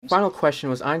Final question,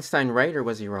 was Einstein right or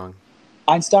was he wrong?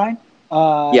 Einstein?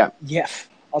 Yeah. Yeah.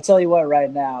 I'll tell you what.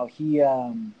 Right now, he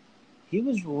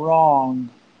was wrong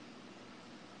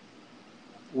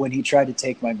when he tried to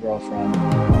take my girlfriend.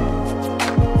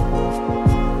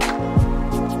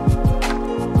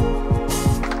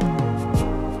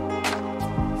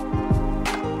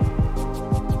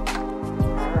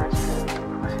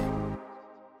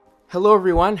 Hello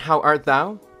everyone, how art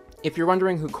thou? If you're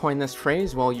wondering who coined this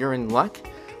phrase, well, you're in luck.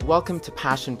 Welcome to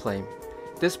Passion Play.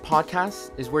 This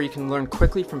podcast is where you can learn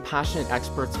quickly from passionate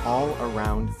experts all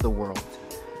around the world.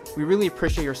 We really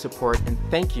appreciate your support and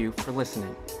thank you for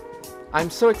listening.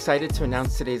 I'm so excited to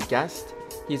announce today's guest.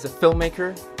 He's a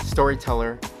filmmaker,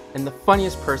 storyteller, and the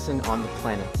funniest person on the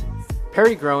planet.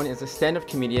 Perry Groen is a stand-up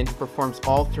comedian who performs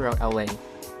all throughout LA.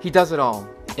 He does it all: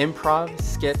 improv,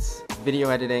 skits, video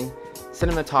editing,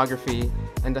 cinematography,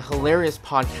 and a hilarious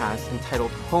podcast entitled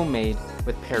Homemade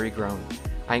with Perry Groen.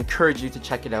 I encourage you to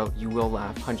check it out. You will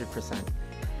laugh 100%.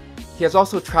 He has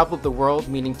also traveled the world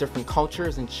meeting different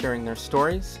cultures and sharing their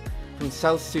stories, from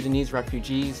South Sudanese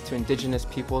refugees to indigenous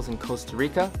peoples in Costa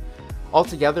Rica.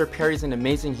 Altogether, Perry's an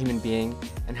amazing human being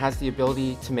and has the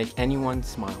ability to make anyone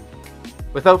smile.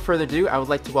 Without further ado, I would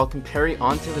like to welcome Perry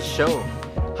onto the show.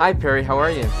 Hi Perry, how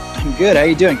are you? I'm good. How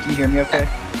you doing? Can you hear me okay?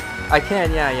 I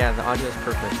can, yeah, the audio is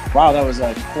perfect. Wow, that was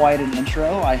quite an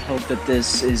intro. I hope that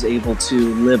this is able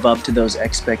to live up to those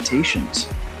expectations.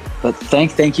 But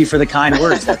thank you for the kind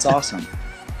words. That's awesome.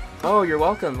 Oh, you're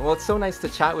welcome. Well, it's so nice to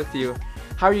chat with you.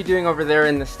 How are you doing over there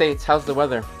in the States? How's the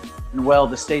weather? Well,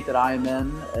 the state that I'm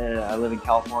in, I live in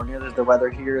California. The weather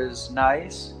here is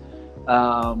nice.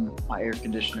 My air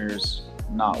conditioner's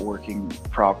not working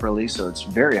properly, so it's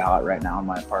very hot right now in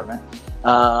my apartment.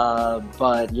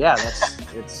 But yeah,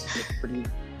 it's pretty.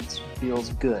 It feels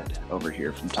good over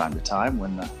here from time to time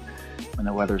when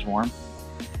the weather's warm.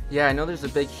 Yeah, I know there's a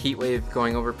big heat wave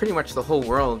going over pretty much the whole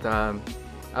world. I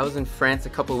was in France a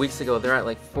couple of weeks ago. They're at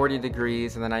like 40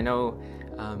 degrees, and then I know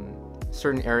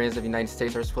certain areas of the United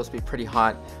States are supposed to be pretty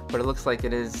hot, but it looks like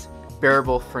it is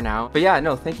bearable for now. But yeah,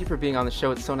 no, thank you for being on the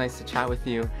show. It's so nice to chat with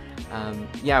you.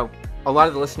 Yeah, a lot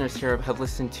of the listeners here have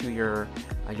listened to your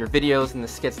videos and the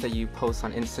skits that you post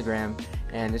on Instagram,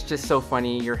 and it's just so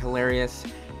funny. You're hilarious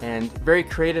and very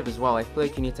creative as well. I feel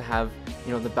like you need to have,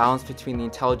 the balance between the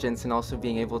intelligence and also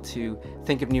being able to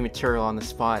think of new material on the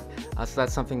spot. So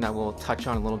that's something that we'll touch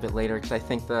on a little bit later, because I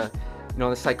think the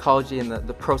psychology and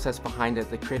the process behind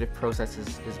it, the creative process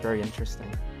is very interesting.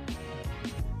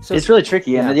 So it's really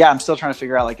tricky, and I'm still trying to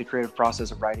figure out the creative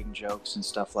process of writing jokes and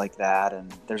stuff like that.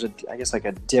 And there's I guess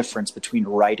a difference between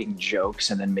writing jokes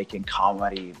and then making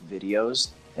comedy videos,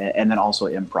 and then also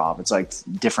improv. It's like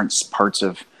different parts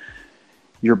of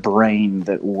your brain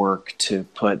that work to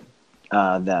put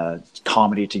the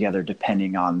comedy together,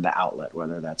 depending on the outlet,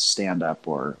 whether that's stand up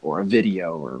or a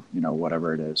video or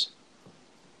whatever it is.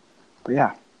 But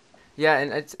yeah,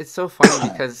 and it's so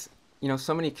funny because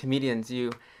so many comedians,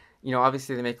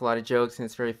 obviously they make a lot of jokes and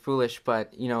it's very foolish,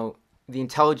 but the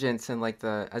intelligence and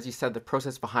as you said, the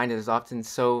process behind it is often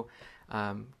so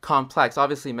complex.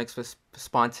 Obviously mixed with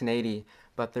spontaneity,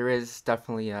 but there is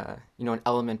definitely an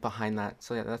element behind that.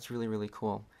 So yeah, that's really, really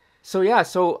cool. So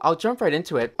I'll jump right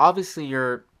into it. Obviously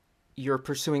you're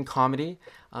pursuing comedy.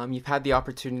 You've had the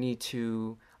opportunity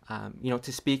to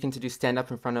to speak and to do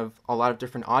stand-up in front of a lot of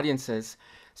different audiences.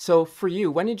 So for you,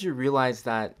 when did you realize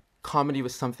that comedy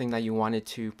was something that you wanted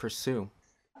to pursue?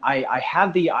 I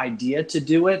had the idea to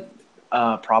do it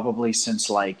probably since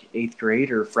 8th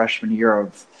grade or freshman year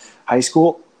of high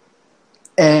school.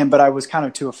 But I was kind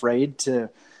of too afraid to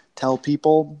tell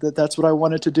people that that's what I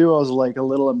wanted to do. I was a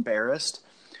little embarrassed.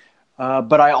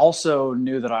 But I also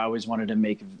knew that I always wanted to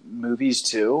make movies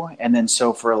too. And then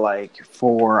so for I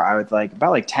would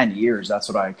about 10 years, that's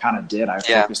what I kind of did. I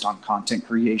focused on content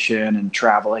creation and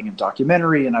traveling and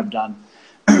documentary, and I've done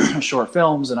short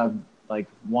films, and I've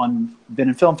been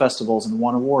in film festivals and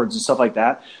won awards and stuff like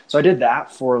that. So I did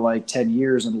that for 10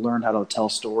 years and learned how to tell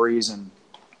stories and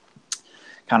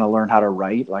kind of learned how to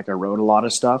write. I wrote a lot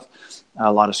of stuff,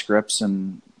 a lot of scripts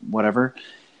and whatever.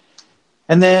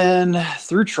 And then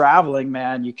through traveling,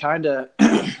 man, you kind of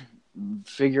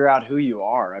figure out who you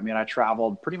are. I mean, I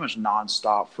traveled pretty much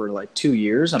nonstop for 2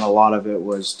 years, and a lot of it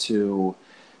was to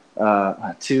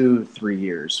 3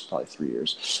 years, probably 3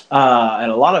 years.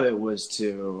 And a lot of it was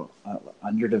to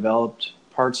underdeveloped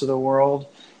parts of the world,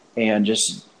 and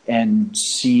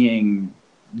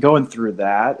going through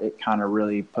that, it kind of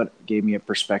really gave me a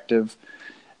perspective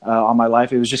on my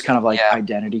life. It was just kind of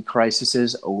identity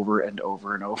crises over and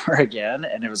over and over again.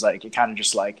 And it was it kind of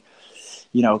just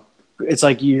it's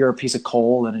like you're a piece of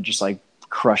coal and it just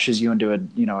crushes you into a,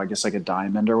 I guess like a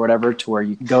diamond or whatever, to where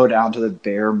you go down to the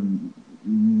bare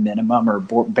minimum or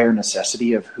bare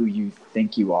necessity of who you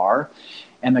think you are.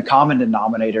 And the common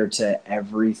denominator to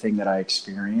everything that I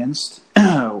experienced,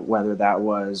 whether that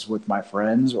was with my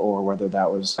friends or whether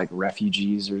that was like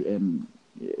refugees or in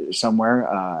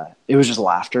somewhere, it was just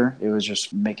laughter. It was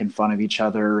just making fun of each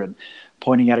other and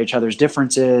pointing at each other's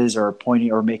differences or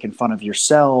making fun of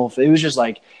yourself. It was just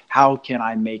like, how can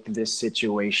I make this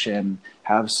situation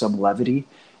have some levity,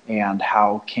 and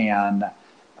how can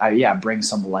I bring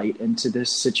some light into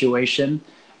this situation?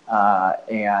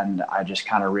 And I just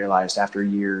kind of realized after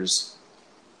years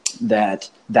that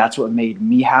that's what made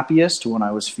me happiest when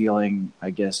I was feeling, I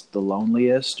guess, the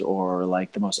loneliest or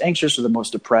like the most anxious or the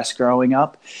most depressed growing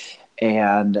up.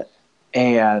 And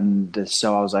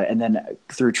so I was like, and then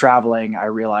through traveling, I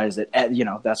realized that,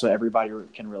 that's what everybody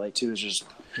can relate to, is just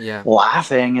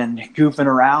laughing and goofing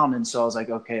around. And so I was like,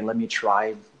 okay, let me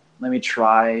try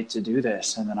to do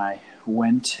this. And then I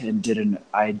went and did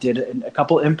a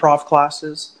couple improv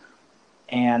classes,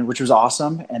 and which was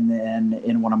awesome. And then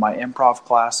in one of my improv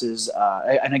classes,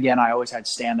 and again, I always had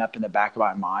stand up in the back of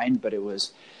my mind, but it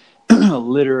was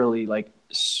literally like,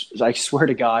 I swear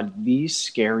to God, the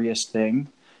scariest thing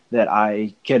that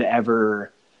I could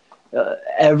ever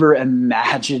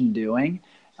imagine doing.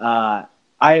 My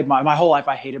whole life,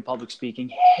 I hated public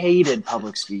speaking.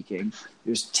 It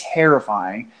was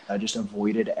terrifying. I just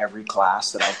avoided every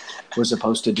class that I was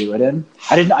supposed to do it in.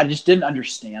 I just didn't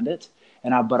understand it.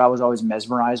 But I was always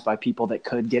mesmerized by people that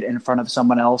could get in front of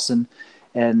someone else and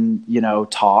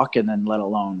talk, and then let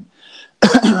alone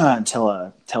tell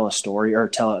a story or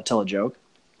tell a joke.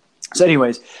 So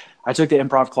anyways, I took the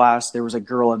improv class. There was a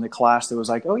girl in the class that was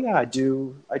like, "Oh yeah, I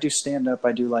do stand up.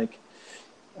 I do like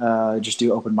just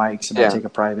do open mics, and I take a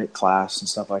private class and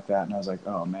stuff like that." And I was like,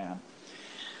 "Oh man."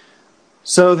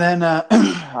 So then,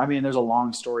 there's a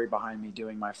long story behind me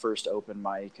doing my first open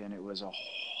mic, and it was a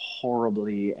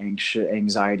horribly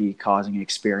anxiety-causing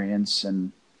experience.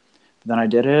 And then I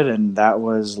did it, and that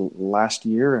was last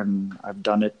year, and I've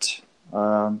done it.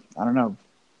 I don't know.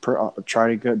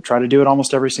 Try to do it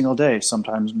almost every single day,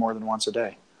 sometimes more than once a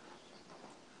day.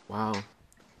 Wow,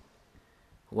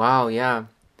 yeah.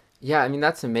 Yeah,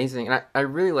 that's amazing. And I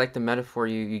really like the metaphor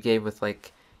you gave with,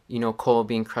 like, coal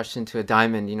being crushed into a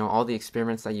diamond. All the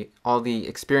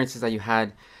experiences that you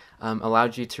had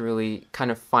allowed you to really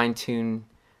kind of fine-tune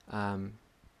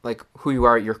like who you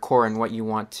are at your core and what you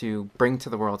want to bring to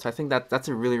the world. So I think that's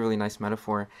a really, really nice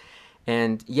metaphor.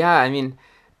 And yeah,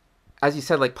 as you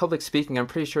said, like public speaking, I'm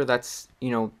pretty sure that's,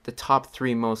 the top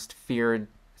 3 most feared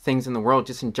things in the world,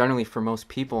 just in generally for most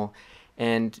people.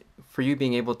 And for you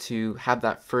being able to have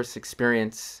that first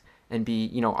experience and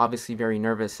be, obviously very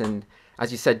nervous, and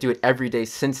as you said, do it every day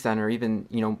since then, or even,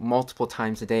 multiple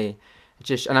times a day,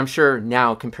 and I'm sure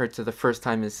now compared to the first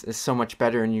time is so much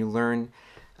better, and you learn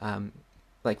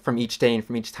like from each day and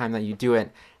from each time that you do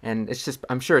it. And it's just,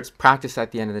 I'm sure it's practice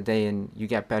at the end of the day, and you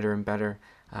get better and better.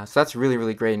 So that's really,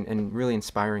 really great and really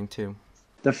inspiring too.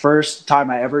 The first time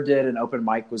I ever did an open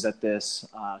mic was at this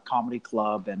comedy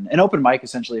club. And an open mic,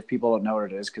 essentially, if people don't know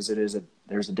what it is, because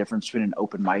there's a difference between an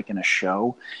open mic and a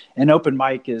show. An open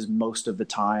mic is most of the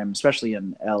time, especially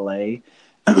in LA,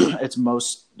 it's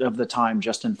most of the time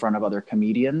just in front of other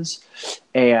comedians.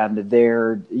 And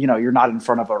you're not in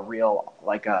front of a real,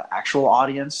 like a actual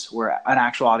audience, where an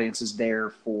actual audience is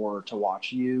there to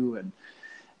watch you,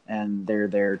 and they're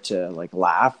there to like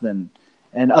laugh, and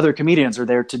other comedians are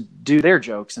there to do their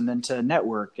jokes and then to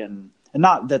network, and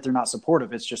not that they're not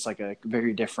supportive. It's just like a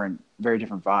very different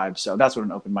vibe. So that's what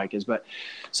an open mic is. But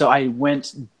so I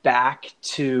went back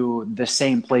to the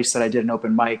same place that I did an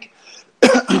open mic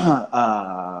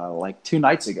like 2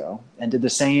 nights ago, and did the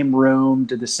same room,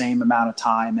 did the same amount of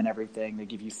time and everything. They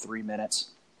give you 3 minutes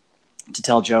to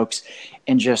tell jokes,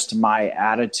 and just my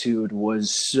attitude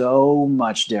was so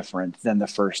much different than the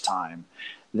first time.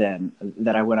 Then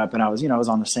that I went up and I was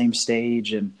on the same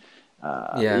stage, and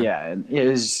and it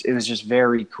was just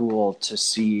very cool to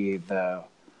see the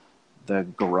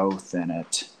growth in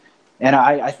it. And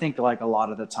I think like a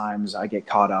lot of the times I get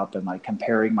caught up in like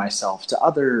comparing myself to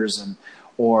others,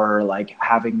 or like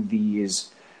having these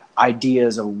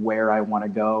ideas of where I want to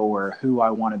go, or who I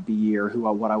want to be, or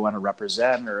what I want to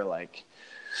represent, or like,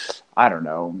 I don't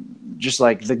know, just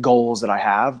like the goals that I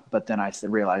have. But then I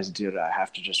realized, dude, I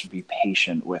have to just be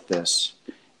patient with this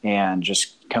and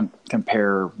just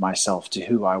compare myself to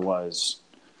who I was,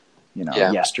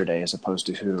 yesterday, as opposed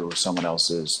to who someone else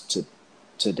is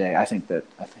today. I think that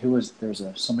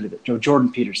somebody that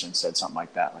Jordan Peterson said something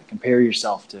like that, like compare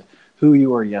yourself to who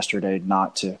you were yesterday,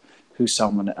 not to who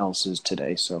someone else is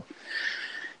today. So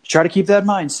try to keep that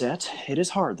mindset. It is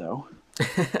hard though.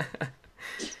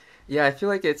 Yeah, I feel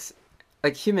like it's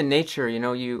like human nature,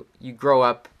 you grow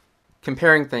up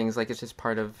comparing things like it's just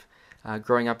part of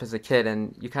growing up as a kid,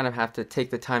 and you kind of have to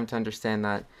take the time to understand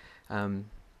that,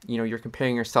 you're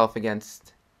comparing yourself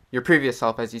against your previous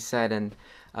self, as you said, and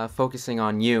focusing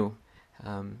on you.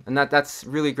 And that's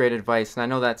really great advice, and I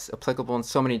know that's applicable in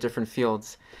so many different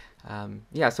fields.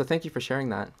 Yeah, so thank you for sharing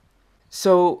that.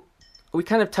 So we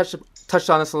kind of touched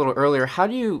on this a little earlier. How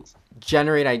do you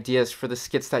generate ideas for the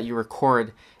skits that you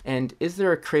record, and is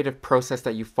there a creative process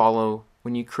that you follow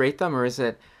when you create them, or is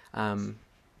it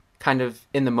kind of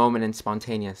in the moment and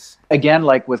spontaneous? Again,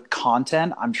 like with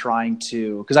content, I'm trying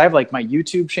to, because I have like my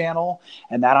YouTube channel,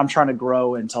 and that I'm trying to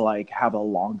grow into like have a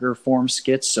longer form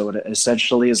skits. So it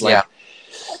essentially is like,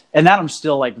 and that I'm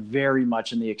still like very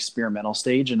much in the experimental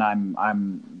stage, and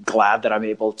I'm glad that I'm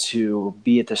able to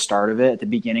be at the start of it, at the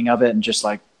beginning of it, and just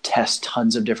like test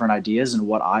tons of different ideas and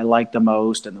what I like the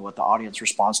most and what the audience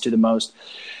responds to the most.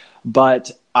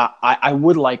 But I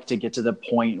would like to get to the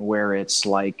point where it's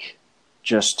like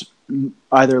just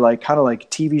either like kind of like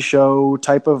TV show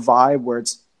type of vibe where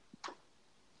it's,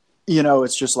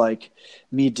 it's just like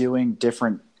me doing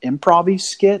different improv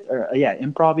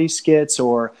skits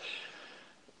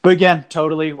but again,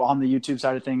 totally on the YouTube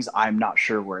side of things, I'm not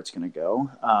sure where it's going to go.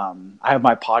 I have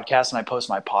my podcast and I post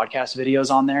my podcast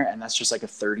videos on there, and that's just like a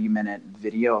 30-minute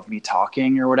video of me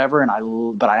talking or whatever. And I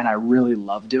really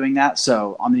love doing that.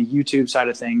 So on the YouTube side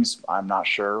of things, I'm not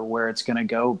sure where it's going to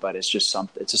go, but it's just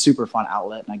it's a super fun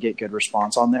outlet, and I get good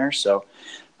response on there. So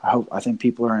I think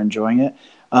people are enjoying it.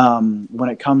 When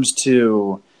it comes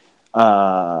to the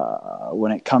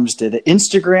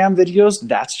Instagram videos,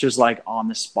 that's just like on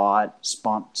the spot,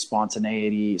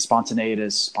 spontaneous.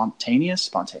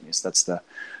 That's the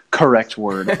correct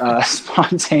word.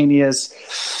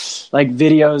 Spontaneous, like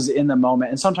videos in the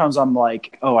moment. And sometimes I'm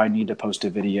like, oh, I need to post a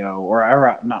video,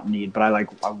 or not need, but I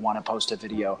want to post a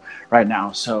video right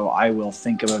now. So I will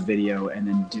think of a video and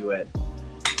then do it,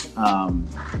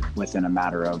 within a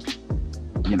matter of,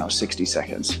 60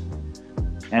 seconds.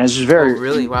 And it's just very... Oh,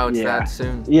 really? Wow, it's that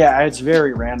soon. Yeah, it's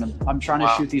very random. I'm trying to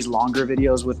shoot these longer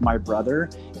videos with my brother,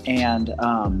 and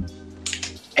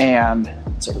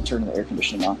sorry, turn the air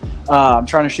conditioning on. I'm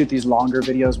trying to shoot these longer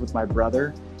videos with my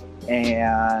brother,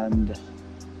 and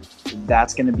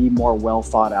that's going to be more well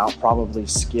thought out, probably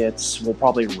skits. We'll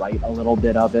probably write a little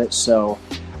bit of it. So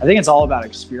I think it's all about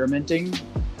experimenting,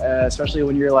 especially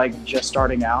when you're like just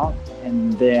starting out,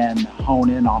 and then hone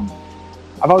in on...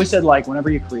 I've always said, like, whenever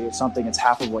you create something, it's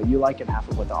half of what you like and half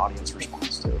of what the audience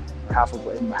responds to, or half of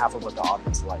what the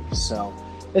audience likes. So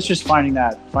it's just finding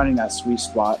that sweet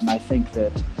spot. And I think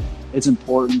that it's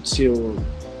important to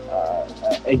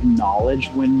acknowledge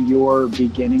when you're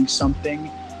beginning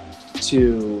something,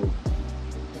 to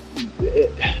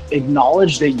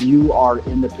acknowledge that you are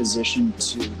in the position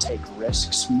to take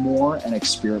risks more and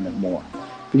experiment more.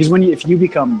 Because if you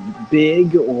become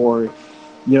big, or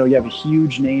you have a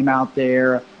huge name out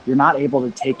there, you're not able to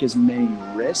take as many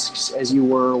risks as you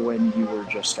were when you were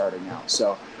just starting out.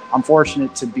 So I'm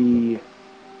fortunate to be,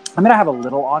 I have a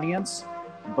little audience,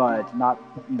 but not,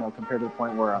 compared to the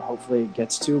point where hopefully it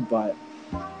gets to, but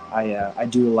I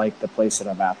do like the place that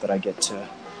I'm at, that I get to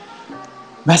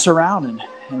mess around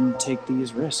and take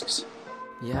these risks.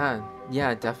 Yeah,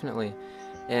 definitely.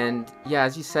 And yeah,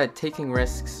 as you said, taking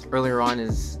risks earlier on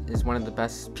is one of the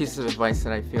best pieces of advice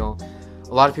that I feel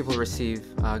a lot of people receive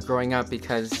growing up,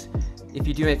 because if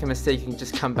you do make a mistake, you can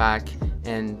just come back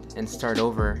and start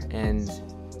over. And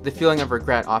the feeling of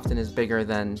regret often is bigger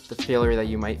than the failure that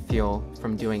you might feel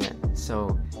from doing it.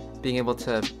 So being able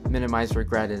to minimize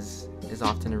regret is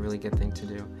often a really good thing to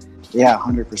do. Yeah,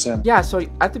 100%. Yeah, so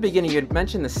at the beginning, you had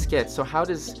mentioned the skit. So how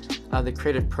does the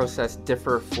creative process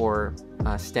differ for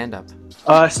stand-up?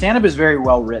 Stand-up is very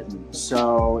well written,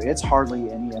 so it's hardly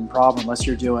any improv unless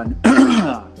you're doing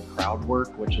crowd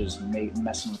work, which is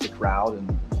messing with the crowd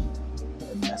and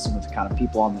messing with kind of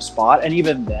people on the spot. And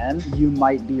even then, you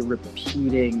might be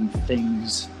repeating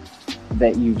things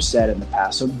that you've said in the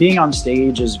past. So being on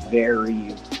stage is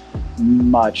very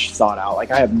much thought out. Like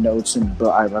I have notes and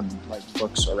I have like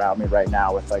books around me right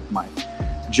now with like my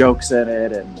jokes in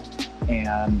it, and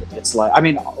it's like,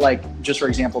 like just for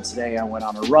example, today I went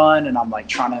on a run and I'm like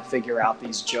trying to figure out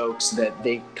these jokes that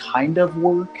they kind of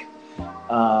work,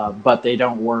 but they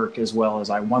don't work as well as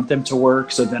I want them to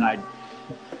work. So then I'm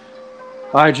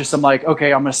like,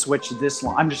 okay, I'm going to switch this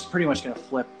line. I'm just pretty much going to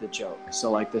flip the joke.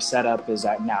 So like the setup is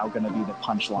now going to be the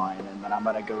punchline, and then I'm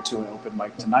going to go to an open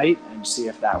mic tonight and see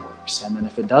if that works. And then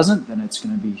if it doesn't, then it's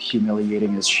going to be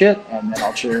humiliating as shit. And then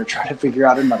I'll try to figure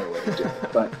out another way to do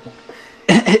it. But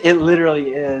it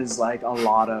literally is like a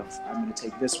lot of, I'm going to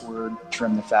take this word,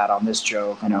 trim the fat on this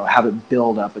joke, have it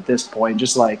build up at this point.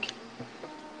 Just like,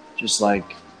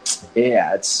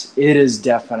 yeah, it is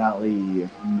definitely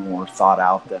more thought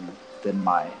out than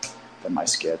my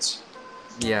skits.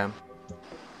 Yeah.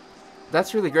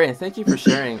 That's really great. And thank you for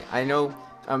sharing. I know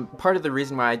part of the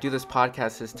reason why I do this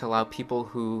podcast is to allow people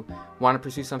who want to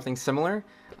pursue something similar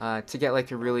to get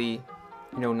like a really,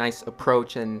 nice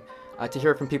approach and to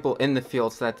hear from people in the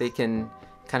field so that they can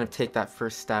kind of take that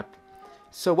first step.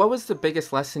 So what was the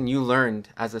biggest lesson you learned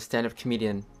as a stand-up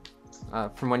comedian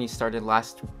from when you started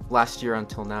last year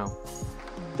until now?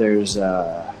 There's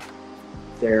a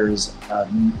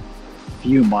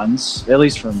few months, at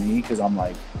least for me, because I'm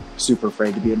like super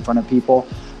afraid to be in front of people,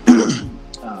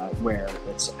 where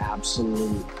it's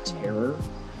absolute terror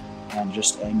and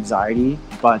just anxiety.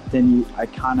 But then I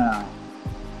kind of,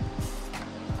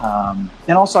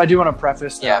 and also I do want to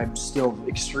preface that I'm still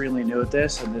extremely new at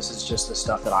this, and this is just the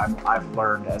stuff that I've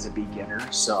learned as a beginner.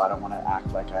 So I don't want to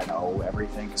act like I know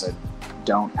everything, because I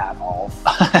don't at all.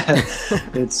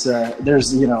 It's this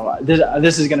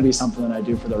is going to be something that I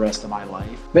do for the rest of my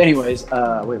life. But anyways, wait,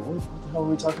 what the hell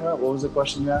were we talking about? What was the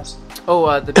question you asked?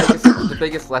 Oh, the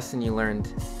biggest lesson you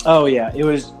learned. Oh yeah, it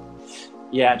was.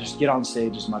 Yeah, just get on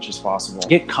stage as much as possible.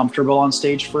 Get comfortable on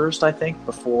stage first, I think,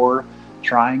 before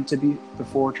trying to be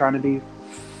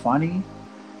funny.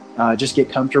 Just get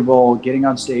comfortable getting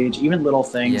on stage, even little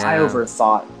things. Yeah. I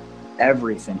overthought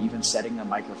everything, even setting the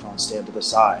microphone stand to the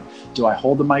side. Do I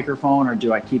hold the microphone, or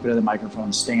do I keep it at the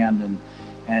microphone stand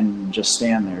and just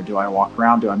stand there? Do I walk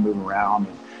around? Do I move around?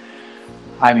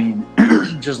 I mean,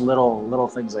 just little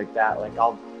things like that. Like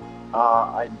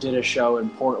I did a show in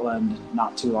Portland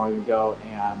not too long ago,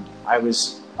 and I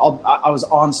was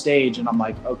on stage, and I'm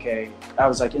like, okay, I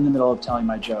was like in the middle of telling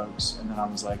my jokes, and then I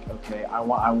was like, okay, I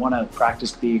want to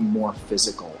practice being more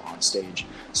physical on stage.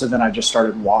 So then I just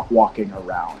started walking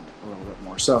around a little bit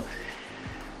more. So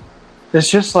it's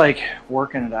just like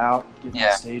working it out, getting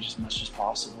on stage as much as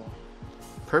possible.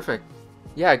 Perfect.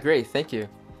 Yeah, great. Thank you.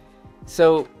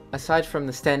 So aside from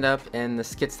the stand-up and the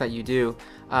skits that you do,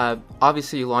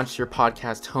 obviously you launched your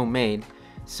podcast, Homemade.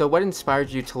 So what inspired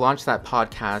you to launch that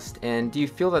podcast? And do you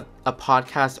feel that a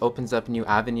podcast opens up new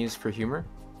avenues for humor?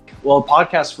 Well, a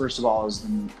podcast, first of all,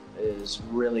 is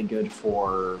really good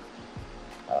for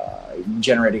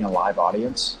generating a live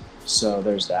audience. So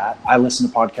there's that. I listen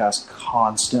to podcasts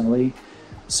constantly.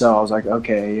 So I was like,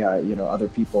 okay, other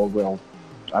people will,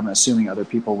 I'm assuming other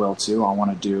people will too. I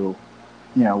want to do,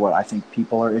 what I think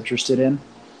people are interested in.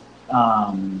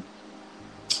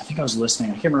 I think I was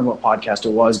listening, I can't remember what podcast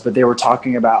it was, but they were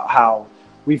talking about how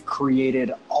we've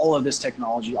created all of this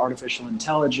technology, artificial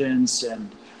intelligence,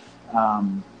 and I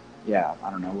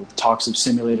don't know, with talks of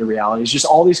simulated realities, just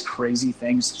all these crazy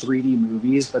things, 3D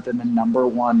movies, but then the number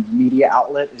one media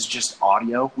outlet is just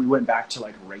audio. We went back to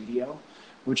like radio,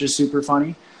 which is super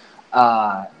funny.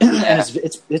 And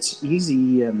it's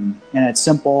easy and it's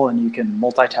simple, and you can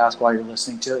multitask while you're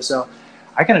listening to it. So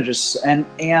I kind of just,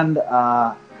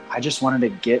 I just wanted to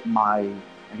get my,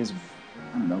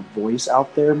 voice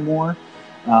out there more.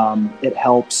 It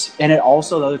helps. And it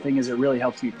also, the other thing is, it really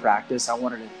helps me practice. I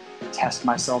wanted to test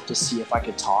myself to see if I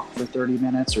could talk for 30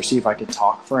 minutes or see if I could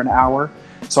talk for an hour.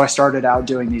 So I started out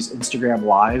doing these Instagram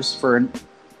lives for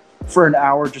an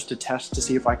hour, just to test to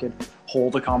see if I could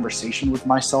hold a conversation with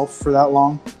myself for that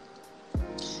long.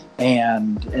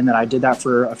 And then I did that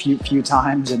for a few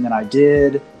times, and then I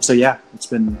did. So yeah, it's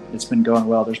been going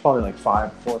well. There's probably like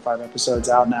 4 or 5 episodes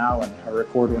out now, and I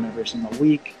record one every single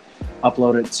week,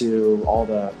 upload it to all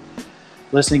the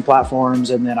listening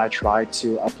platforms, and then I try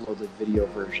to upload the video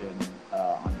version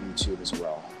on YouTube as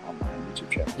well, on my YouTube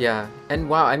channel. Yeah, and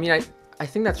wow, I mean, I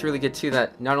think that's really good too,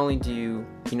 that not only do you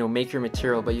make your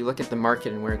material, but you look at the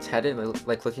market and where it's headed,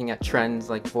 like looking at trends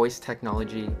like voice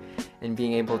technology and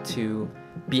being able to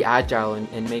be agile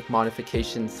and make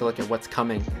modifications to look at what's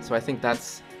coming. So I think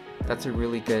that's a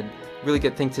really good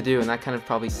thing to do, and that kind of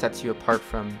probably sets you apart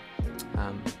from,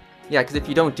 because if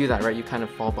you don't do that, right, you kind of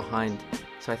fall behind.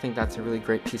 So I think that's a really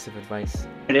great piece of advice.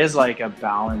 It is like a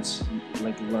balance,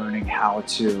 like learning how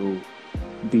to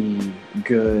be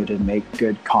good and make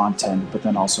good content, but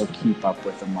then also keep up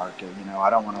with the market. I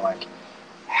don't want to like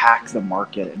hack the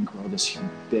market and grow this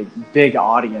big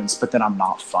audience, but then I'm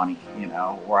not funny,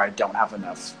 or I don't have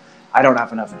enough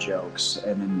jokes,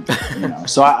 and then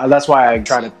so that's why I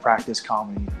try to practice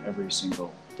comedy every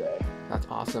single day. That's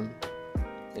awesome.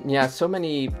 Yeah, so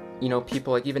many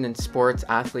people, like even in sports,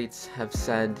 athletes have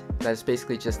said that it's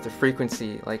basically just the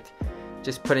frequency, like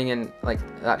just putting in like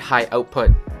that high output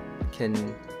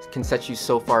can set you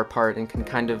so far apart and can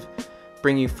kind of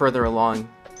bring you further along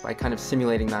by kind of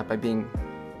simulating that by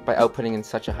outputting in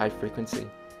such a high frequency.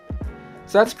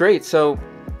 So that's great. So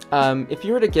if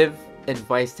you were to give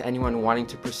advice to anyone wanting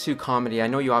to pursue comedy, I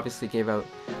know you obviously gave out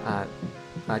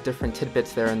different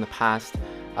tidbits there in the past,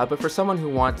 but for someone who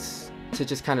wants to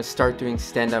just kind of start doing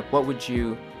stand-up, what would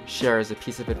you share as a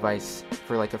piece of advice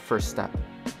for like a first step?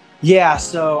 Yeah,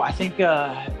 so I think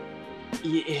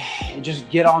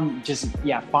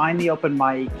find the open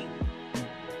mic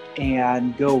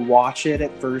and go watch it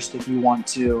at first if you want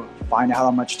to. Find out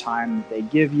how much time they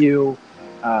give you.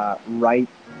 Write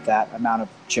that amount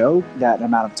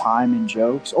of time in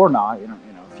jokes, or not.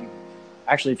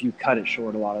 If you cut it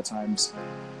short, a lot of times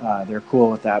they're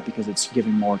cool with that because it's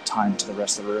giving more time to the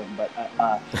rest of the room. But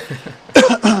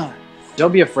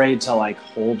don't be afraid to like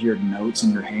hold your notes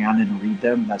in your hand and read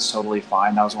them. That's totally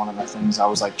fine. That was one of the things I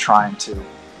was like trying to.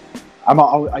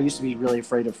 I used to be really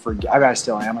afraid of I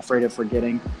still am afraid of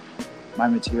forgetting my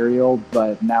material,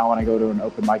 but now when I go to an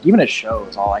open mic, even at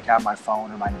shows, I'll like have my phone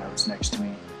or my notes next to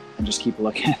me and just keep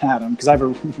looking at them because I have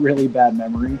a really bad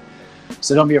memory.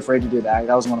 So don't be afraid to do that.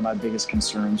 That was one of my biggest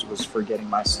concerns, was forgetting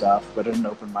my stuff. But at an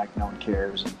open mic, no one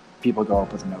cares, and people go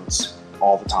up with notes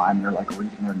all the time. They're like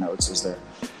reading their notes as they're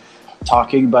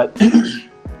talking. But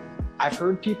I've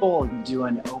heard people do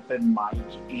an open mic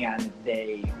and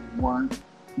they weren't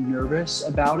nervous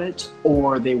about it,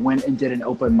 or they went and did an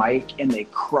open mic and they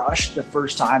crushed the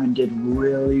first time and did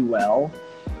really well.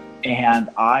 And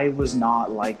I was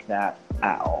not like that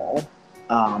at all.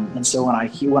 And so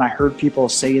when I heard people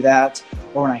say that,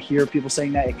 or when I hear people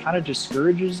saying that, it kind of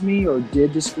discourages me, or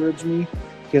did discourage me,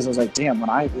 because I was like, damn,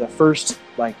 the first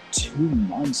like 2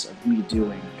 months of me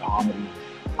doing comedy,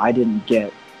 I didn't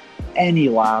get any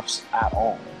laughs at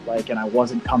all. And I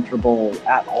wasn't comfortable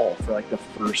at all for like the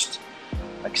first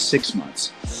 6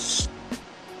 months.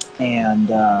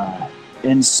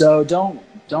 And so don't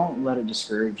let it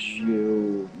discourage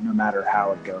you, no matter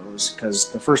how it goes,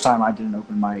 because the first time I did an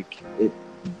open mic, it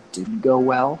didn't go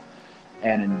well,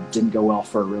 and it didn't go well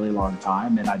for a really long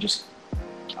time. And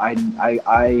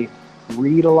I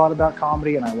read a lot about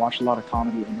comedy, and I watch a lot of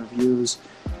comedy interviews,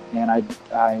 and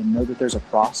I know that there's a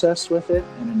process with it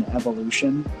and an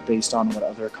evolution based on what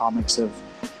other comics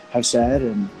have said,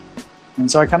 and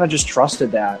so I kind of just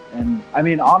trusted that. And I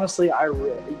mean, honestly, for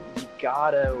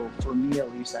me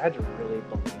at least, I had to really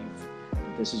believe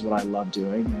that this is what I love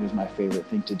doing. It was my favorite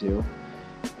thing to do.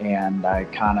 And I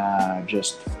kind of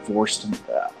just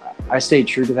I stayed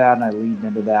true to that, and I leaned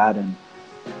into that, and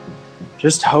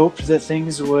just hoped that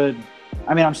things would,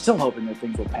 I'm still hoping that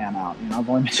things will pan out. I've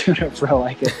only been doing it for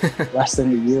less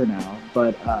than a year now,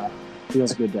 but it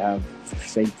feels good to have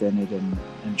faith in it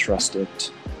and trust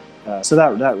it. So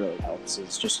that really helps,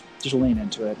 is just lean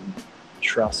into it and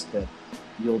trust that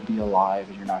you'll be alive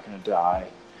and you're not going to die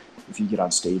if you get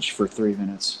on stage for 3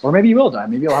 minutes. Or maybe you will die.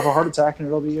 Maybe you'll have a heart attack and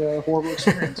it'll be a horrible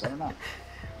experience. I don't know.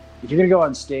 If you're going to go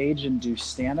on stage and do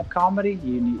stand-up comedy,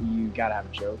 you got to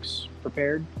have jokes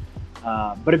prepared.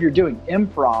 But if you're doing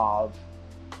improv,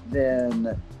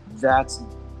 then that's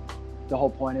the whole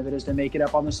point of it, is to make it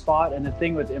up on the spot. And the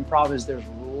thing with improv is there's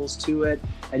rules to it,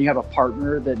 and you have a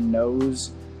partner that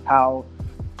knows how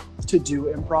to do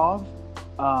improv.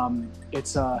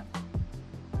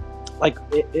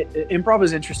 Improv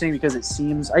is interesting because it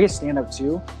seems, I guess stand-up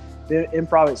too, the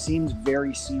improv, it seems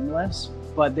very seamless,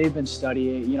 but they've been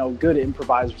studying, good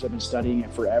improvisers have been studying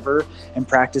it forever and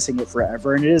practicing it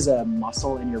forever. And it is a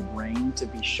muscle in your brain to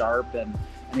be sharp. And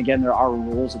again, there are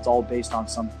rules. It's all based on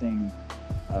something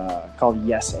called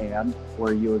yes and,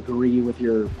 where you agree with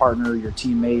your partner, your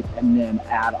teammate, and then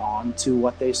add on to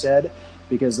what they said.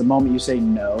 Because the moment you say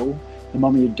no, the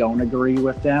moment you don't agree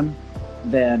with them,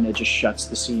 then it just shuts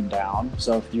the scene down.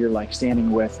 So if you're like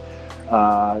standing with,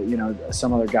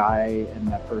 some other guy,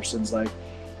 and that person's like,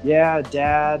 yeah,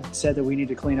 Dad said that we need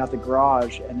to clean out the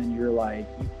garage. And then you're like,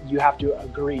 you have to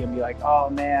agree and be like, oh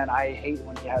man, I hate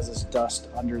when he has this dust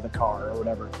under the car or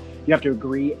whatever. You have to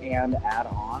agree and add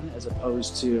on, as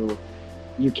opposed to,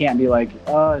 you can't be like,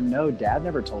 no, Dad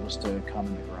never told us to come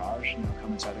in the garage,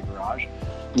 come inside the garage.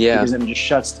 Yeah. Because then it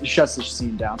just shuts the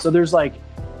scene down. So there's like,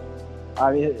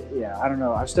 I don't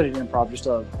know. I've studied improv just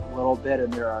a little bit,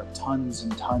 and there are tons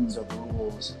and tons of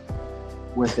rules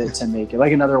with it to make it.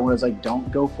 Like another one is like,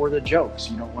 don't go for the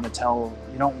jokes. You don't want to tell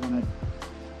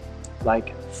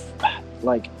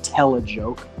a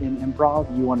joke in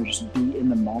improv. You want to just be in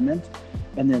the moment,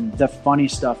 and then the funny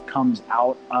stuff comes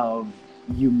out of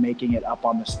you making it up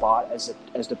on the spot, as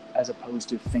opposed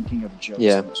to thinking of jokes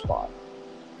on the spot.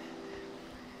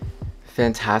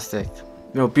 Fantastic.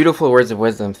 Beautiful words of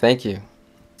wisdom. Thank you.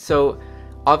 So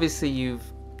obviously you've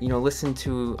listened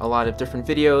to a lot of different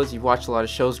videos, you've watched a lot of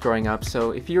shows growing up.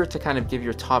 So if you were to kind of give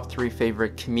your top 3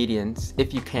 favorite comedians,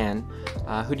 if you can,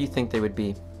 who do you think they would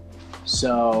be?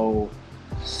 So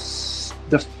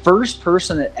the first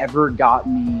person that ever got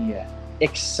me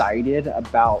excited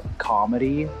about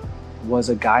comedy was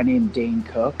a guy named Dane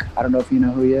Cook. I don't know if you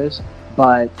know who he is,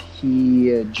 but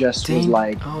he just was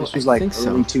like, this was like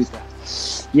early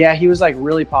 2000. Yeah, he was like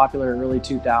really popular early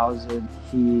 2000.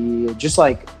 He just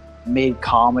like made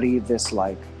comedy this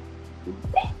like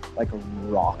a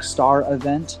rock star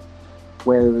event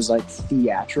where it was like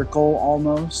theatrical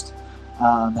almost.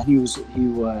 And he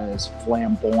was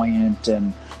flamboyant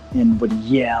and would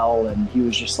yell, and he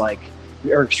was just like,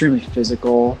 or extremely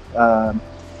physical.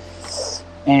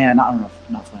 And I don't know,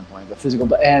 not flamboyant, but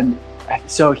physical. And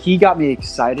so he got me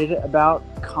excited about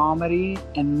comedy,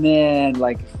 and then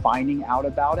like finding out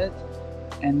about it.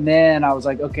 And then I was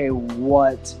like, okay,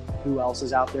 who else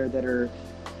is out there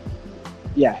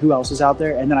who else is out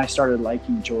there? And then I started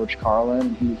liking George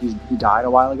Carlin. He died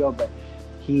a while ago, but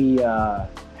he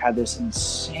had this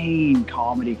insane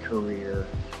comedy career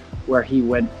where he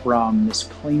went from this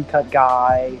clean cut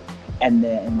guy, and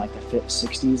then in like the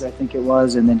 60s, I think it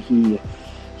was, and then he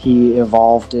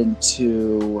evolved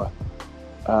into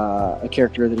a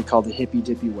character that he called the hippy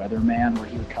dippy weatherman, where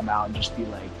he would come out and just be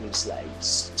like this like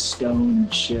stone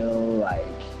chill, like,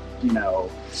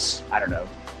 I don't know,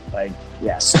 like,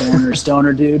 yeah,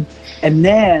 stoner dude. And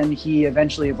then he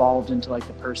eventually evolved into like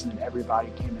the person that everybody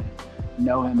came to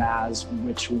know him as,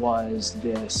 which was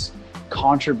this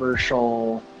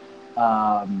controversial,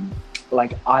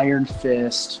 like iron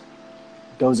fist,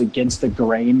 goes against the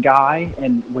grain guy.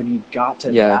 And when he got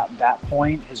to that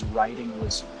point, his writing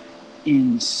was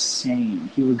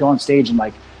insane. He would go on stage and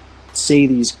like say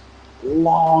these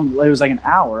long, it was like an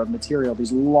hour of material,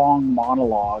 these long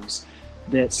monologues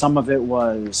that some of it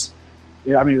was,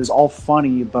 I mean, it was all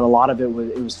funny, but a lot of it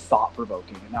was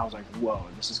thought-provoking. And I was like, whoa,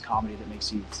 this is comedy that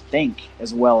makes you think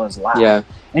as well as laugh. Yeah.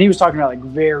 And he was talking about like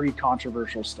very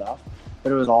controversial stuff,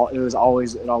 but it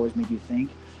always made you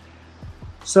think.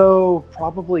 So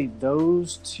probably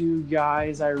those two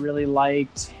guys I really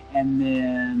liked. And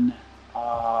then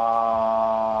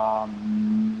I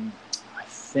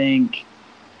think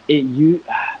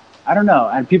I don't know,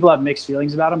 and people have mixed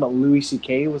feelings about him, but Louis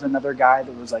C.K. was another guy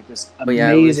that was like this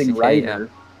amazing writer.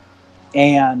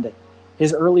 And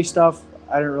his early stuff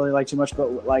I didn't really like too much,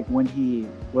 but like when he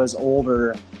was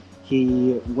older,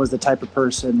 he was the type of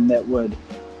person that would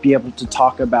be able to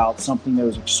talk about something that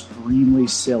was extremely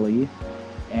silly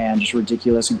and just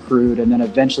ridiculous and crude, and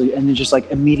then just like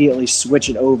immediately switch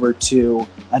it over to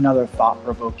another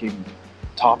thought-provoking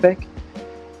topic.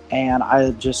 And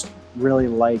I just really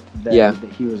liked that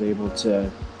he was able to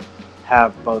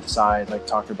have both sides, like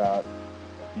talk about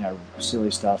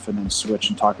silly stuff and then switch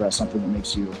and talk about something that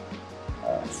makes you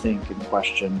think and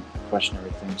question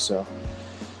everything. So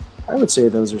I would say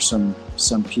those are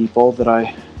some people that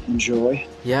I enjoy.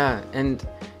 Yeah, and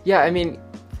I mean,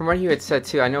 from what you had said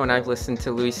too, I know when I've listened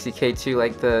to Louis C.K. too,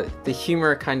 like the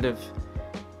humor kind of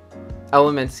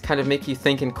elements kind of make you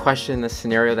think and question the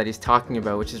scenario that he's talking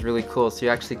about, which is really cool. So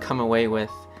you actually come away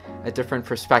with a different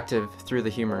perspective through the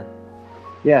humor.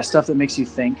 Yeah, stuff that makes you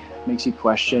think, makes you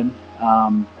question.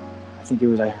 I think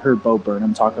I heard Bo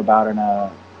Burnham talk about in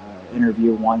a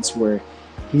interview once where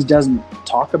he doesn't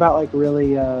talk about like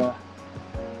really,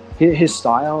 his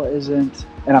style isn't,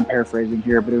 and I'm paraphrasing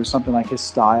here, but it was something like his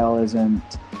style isn't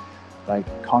like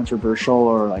controversial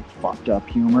or like fucked up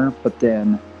humor, but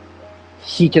then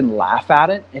he can laugh at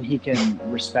it and he can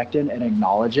respect it and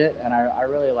acknowledge it. And I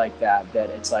really like that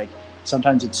it's like,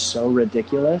 sometimes it's so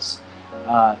ridiculous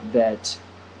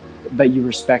but you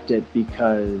respect it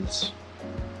because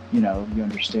you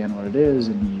understand what it is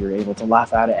and you're able to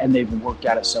laugh at it, and they've worked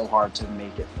at it so hard to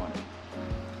make it funny.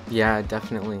 Yeah,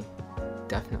 definitely.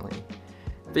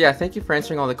 But yeah, thank you for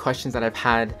answering all the questions that I've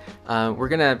had. We're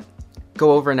gonna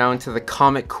go over now into the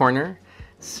comic corner.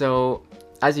 So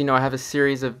as you know, I have a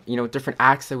series of different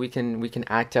acts that we can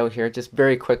act out here just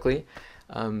very quickly.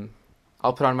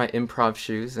 I'll put on my improv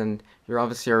shoes, and you're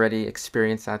obviously already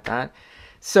experienced at that.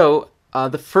 So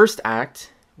the first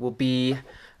act will be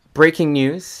breaking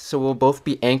news. So we'll both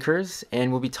be anchors,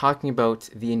 and we'll be talking about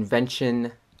the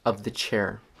invention of the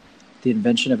chair. The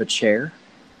invention of a chair?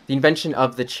 The invention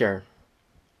of the chair.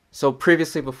 So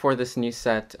previously, before this new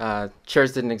set,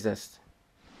 chairs didn't exist.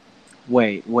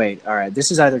 Wait. All right.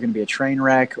 This is either going to be a train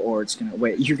wreck or it's going to...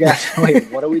 Wait,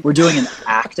 what are we... We're doing an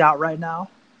act out right now?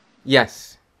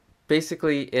 Yes.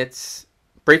 Basically, it's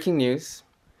breaking news.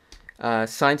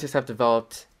 Scientists have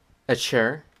developed a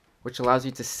chair which allows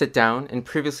you to sit down. And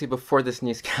previously, before this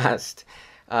newscast,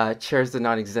 chairs did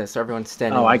not exist. So everyone's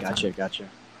standing. Oh, all I the time. gotcha.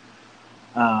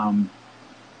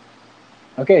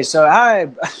 Okay, so I.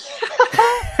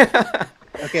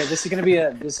 Okay, this is gonna be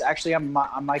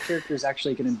my character is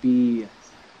actually gonna be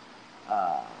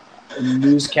a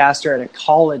newscaster at a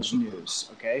college news.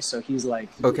 Okay, so he's like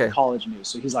college news.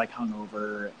 So he's like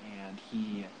hungover and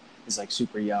he is like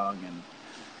super young and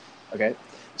okay.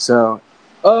 So,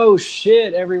 oh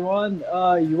shit, everyone!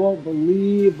 You won't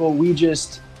believe what we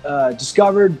just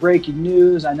discovered. Breaking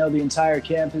news! I know the entire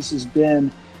campus has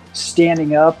been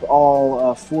standing up.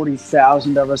 All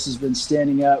 40,000 of us has been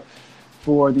standing up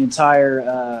for the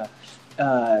entire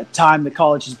time the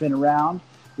college has been around,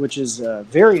 which is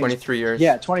very 23 years.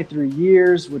 Yeah, 23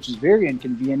 years, which is very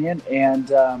inconvenient,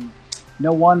 and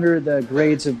no wonder the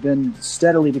grades have been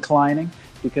steadily declining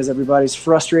because everybody's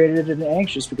frustrated and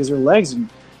anxious because their legs and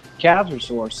calves are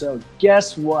sore. So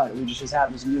guess what? We just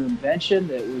had this new invention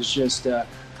that was just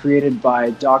created by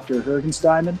Dr.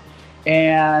 Hergensteimen,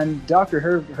 and Dr.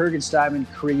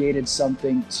 Hergensteimen created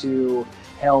something to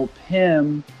help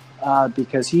him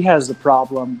because he has the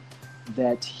problem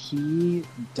that he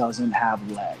doesn't have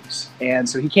legs, and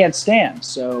so he can't stand.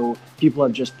 So people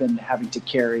have just been having to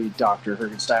carry Dr.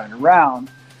 Hergensteimen around.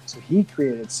 So he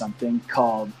created something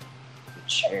called the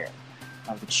chair.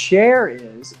 Now, the chair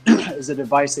is a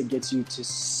device that gets you to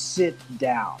sit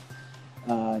down.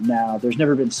 Now, there's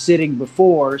never been sitting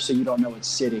before, so you don't know what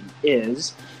sitting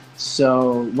is.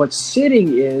 So what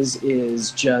sitting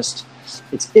is just,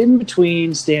 it's in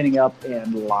between standing up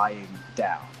and lying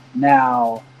down.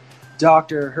 Now,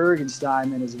 Dr.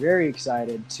 Hergensteimen is very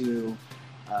excited to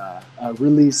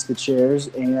release the chairs,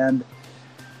 and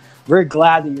very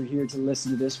glad that you're here to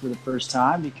listen to this for the first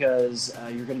time because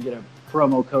you're going to get a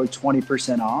promo code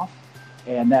 20% off,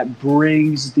 and that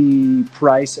brings the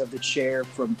price of the chair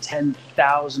from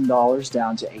 $10,000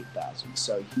 down to $8,000.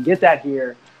 So you can get that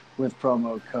here with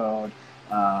promo code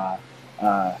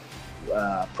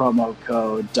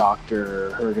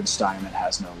Dr. Hergensteimen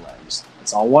has no legs.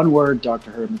 It's all one word.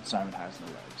 Dr. Hergensteimen has no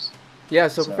legs. Yeah.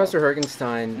 So Professor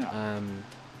Hergenstein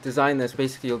designed this.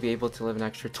 Basically, you'll be able to live an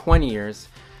extra 20 years.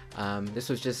 This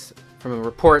was just from a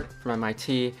report from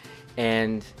MIT,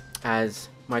 and as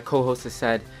my co-host has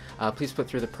said, please put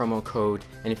through the promo code,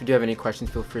 and if you do have any questions,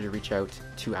 feel free to reach out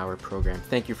to our program.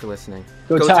 Thank you for listening.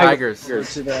 Go Tigers! Go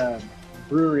to the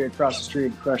brewery across the street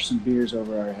and crush some beers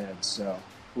over our heads. So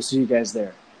we'll see you guys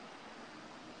there.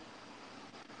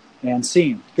 And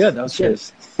scene. Good. That was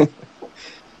good.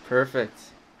 Perfect.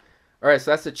 All right,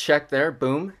 so that's a check there.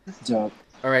 Boom. Dope.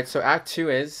 All right, so Act 2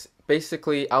 is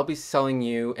basically I'll be selling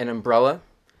you an umbrella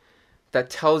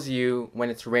that tells you when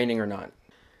it's raining or not.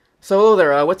 So hello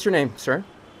there. What's your name, sir?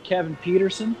 Kevin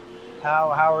Peterson.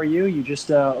 How are you? You just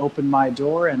opened my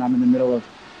door, and I'm in the middle of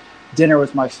dinner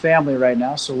with my family right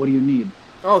now. So what do you need?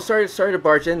 Oh, sorry to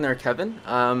barge in there, Kevin.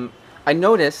 I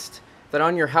noticed that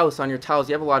on your house, on your tiles,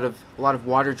 you have a lot of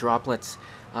water droplets.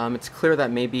 It's clear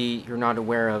that maybe you're not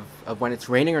aware of when it's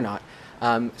raining or not.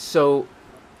 So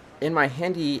in my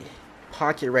handy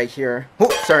pocket right here,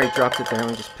 dropped it there. Let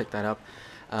me just pick that up.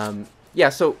 Yeah,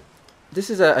 so this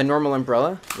is a normal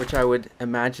umbrella, which I would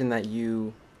imagine that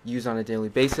you use on a daily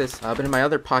basis. But in my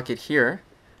other pocket here,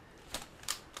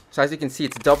 so as you can see,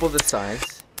 it's double the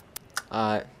size.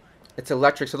 It's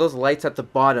electric, so those lights at the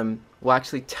bottom will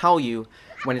actually tell you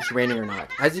when it's raining or not.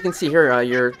 As you can see here,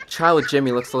 your child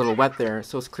Jimmy looks a little wet there,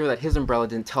 so it's clear that his umbrella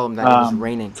didn't tell him that it was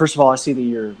raining. First of all, I see that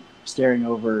you're staring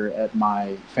over at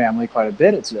my family quite a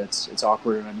bit. It's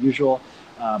awkward and unusual.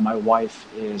 My wife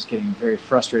is getting very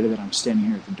frustrated that I'm standing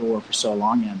here at the door for so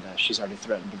long, and she's already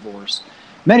threatened divorce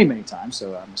many times.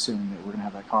 So I'm assuming that we're going to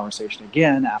have that conversation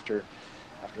again after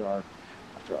our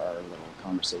little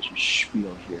conversation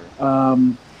spiel here.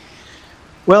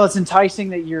 Well, it's enticing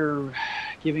that you're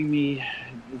giving me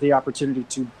the opportunity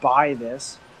to buy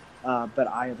this, but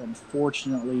I have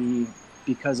unfortunately,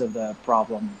 because of the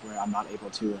problem where I'm not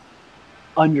able to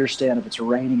understand if it's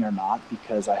raining or not,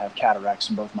 because I have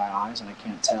cataracts in both my eyes and I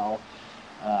can't tell,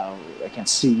 I can't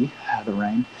see the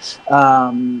rain.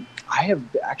 I have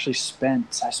actually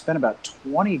spent about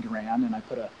 20 grand, and I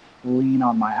put a lien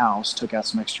on my house, took out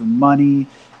some extra money,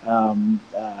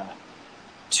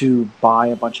 to buy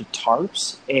a bunch of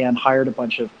tarps, and hired a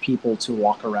bunch of people to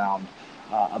walk around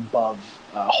above,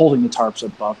 holding the tarps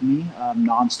above me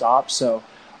nonstop. So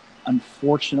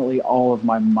unfortunately, all of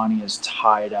my money is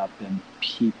tied up in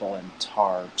people and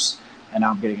tarps, and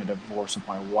I'm getting a divorce with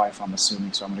my wife, I'm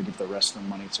assuming, so I'm going to give the rest of the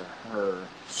money to her.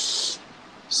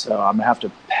 So I'm going to have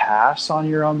to pass on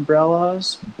your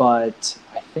umbrellas, but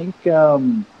I think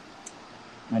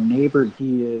my neighbor,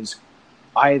 he is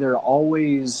either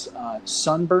always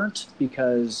sunburnt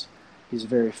because he's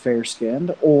very fair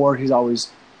skinned, or he's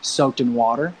always soaked in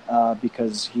water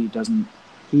because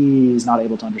he's not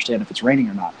able to understand if it's raining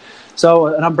or not. So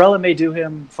an umbrella may do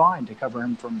him fine to cover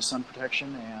him from sun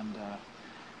protection and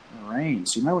rain.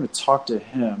 So you might want to talk to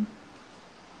him.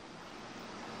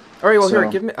 All right. Well, here,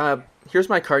 give me. Here's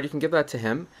my card. You can give that to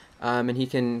him, and he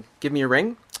can give me a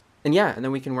ring, and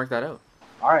then we can work that out.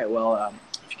 All right. Well,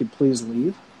 if you could please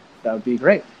leave, that would be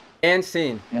great. And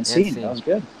scene. And scene. That was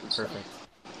good.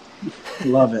 Perfect.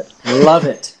 Love it. Love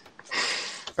it.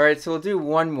 All right. So we'll do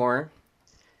one more.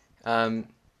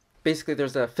 Basically,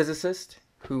 there's a physicist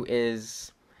who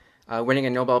is winning a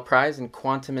Nobel Prize in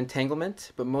quantum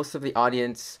entanglement, but most of the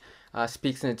audience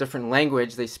speaks in a different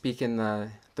language. They speak in the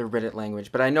Reddit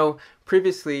language. But I know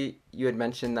previously you had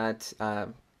mentioned that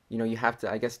you have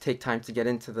to, I guess, take time to get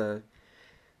into the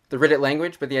Reddit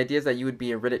language. But the idea is that you would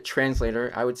be a Reddit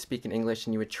translator. I would speak in English,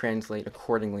 and you would translate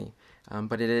accordingly.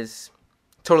 But it is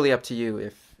totally up to you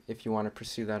if you want to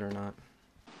pursue that or not.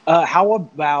 How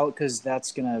about, because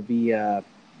that's going to be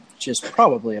just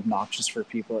probably obnoxious for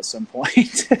people at some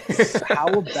point. How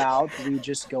about we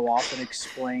just go off and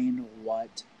explain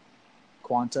what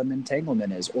quantum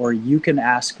entanglement is? Or you can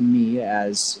ask me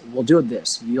we'll do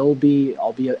this. I'll be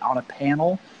on a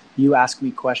panel. You ask me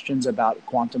questions about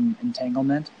quantum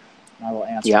entanglement, and I will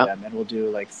answer them. And we'll do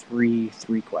like three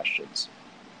questions.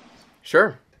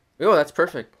 Sure. Oh, that's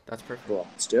perfect. Cool.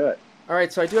 Let's do it. All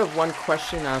right, so I do have one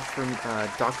question from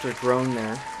Dr. Groen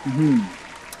there. Mm-hmm.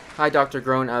 Hi, Dr.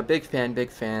 Groen. Big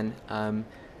fan.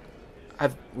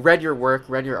 I've read your work,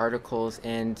 read your articles,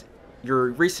 and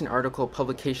your recent article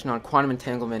publication on quantum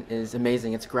entanglement is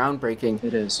amazing. It's groundbreaking.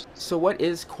 It is. So what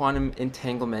is quantum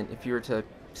entanglement, if you were to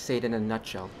say it in a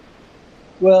nutshell?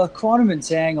 Well, quantum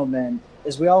entanglement,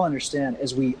 as we all understand,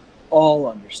 and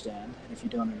if you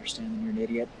don't understand, then you're an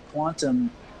idiot,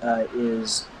 quantum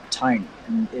is tiny,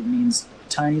 and it means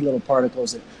tiny little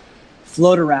particles that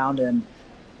float around, and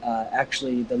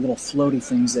actually the little floaty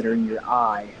things that are in your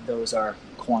eye, those are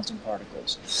quantum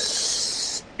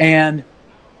particles. And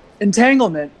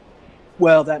entanglement,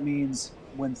 well, that means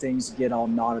when things get all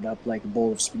knotted up like a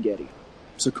bowl of spaghetti.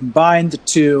 So combine the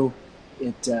two,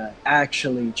 it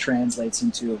actually translates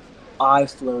into eye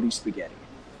floaty spaghetti.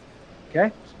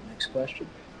 Okay, so next question.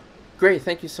 Great,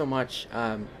 thank you so much.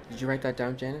 Did you write that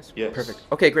down, Janice? Yes. Perfect.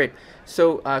 Okay, great.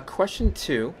 So question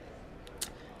 2,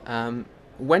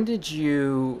 when did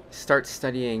you start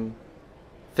studying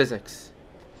physics?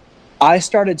 I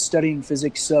started studying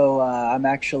physics, so I'm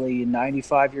actually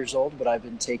 95 years old, but I've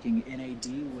been taking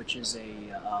NAD, which is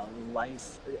a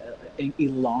life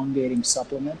elongating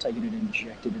supplement. I get it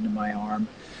injected into my arm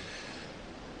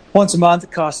once a month.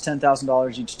 It costs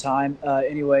 $10,000 each time.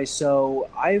 Anyway, so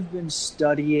I've been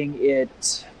studying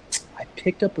it. I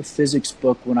picked up a physics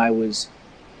book when I was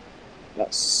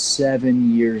about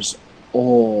 7 years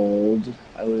old.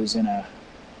 I was in a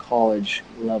college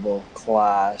level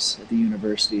class at the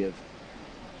University of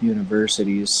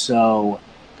Universities. So,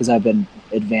 because I've been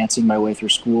advancing my way through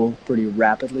school pretty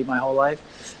rapidly my whole life.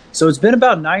 So it's been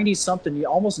about 90 something,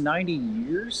 almost 90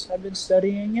 years I've been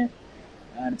studying it.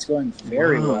 And it's going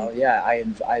very well. Yeah,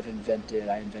 I've invented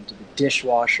the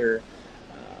dishwasher.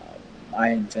 I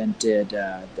invented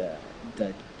the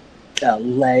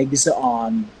legs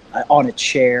on a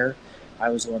chair. I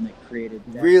was the one that created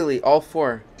that. Really, all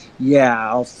 4?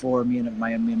 Yeah, all 4. Me and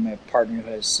my partner,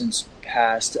 who has since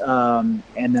passed. And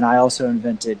then I also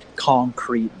invented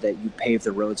concrete that you pave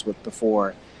the roads with.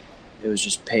 Before it was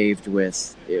just paved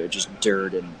with just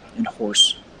dirt and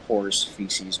horse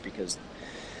feces, because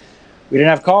we didn't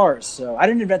have cars. So I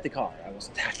didn't invent the car. I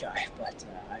wasn't that guy, but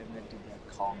I invented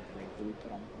the concrete that we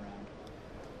put on the ground.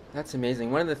 That's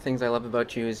amazing. One of the things I love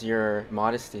about you is your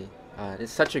modesty.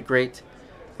 It's such a great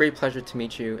pleasure to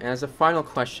meet you. And as a final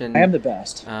question, I am the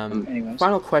best. Anyways,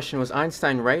 final question: was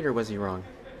Einstein right or was he wrong?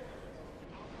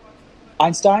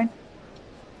 Einstein?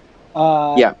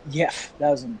 Yeah, that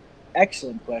was an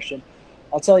excellent question.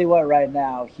 I'll tell you what. Right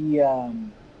now, he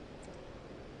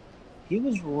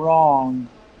was wrong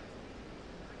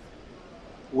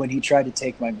when he tried to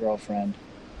take my girlfriend.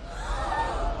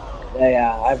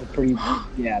 Yeah, I have a pretty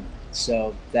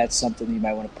So that's something that you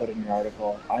might want to put in your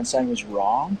article. Einstein was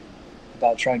wrong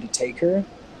about trying to take her,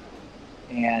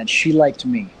 and she liked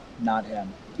me, not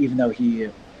him, even though he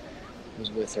was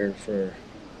with her for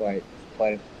quite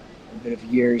a bit of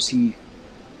years.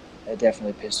 That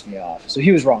definitely pissed me off. So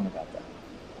he was wrong about that.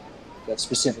 That's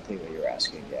specifically what you're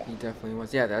asking. Yeah, he definitely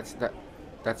was. Yeah, that's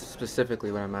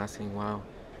specifically what I'm asking. Wow,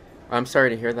 I'm sorry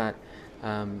to hear that.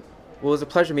 Well, it was a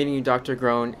pleasure meeting you, Dr.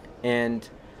 Groen, and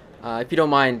if you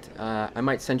don't mind, I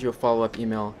might send you a follow-up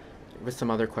email with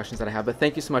some other questions that I have. But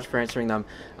thank you so much for answering them.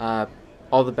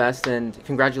 All the best, and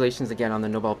congratulations again on the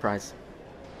Nobel Prize.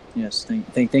 Yes,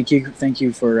 thank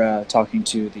you for talking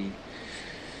to the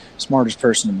smartest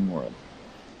person in the world.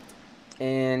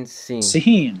 And scene.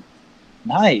 Scene.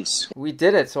 Nice. We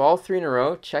did it. So all 3 in a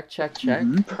row. Check, check, check.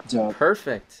 Mm-hmm.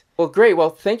 Perfect. Well, great.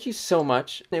 Well, thank you so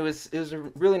much. It was a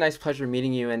really nice pleasure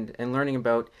meeting you and learning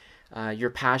about your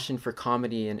passion for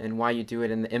comedy and why you do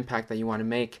it and the impact that you want to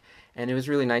make. And it was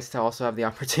really nice to also have the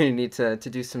opportunity to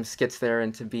do some skits there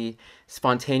and to be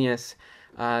spontaneous.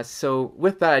 So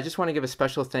with that, I just want to give a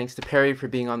special thanks to Perry for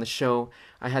being on the show.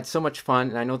 I had so much fun,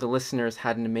 and I know the listeners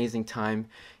had an amazing time.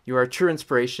 You are a true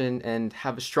inspiration and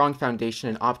have a strong foundation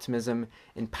in optimism,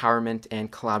 empowerment,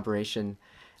 and collaboration.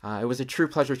 It was a true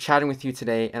pleasure chatting with you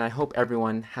today, and I hope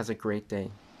everyone has a great day.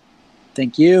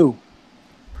 Thank you.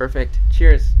 Perfect.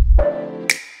 Cheers.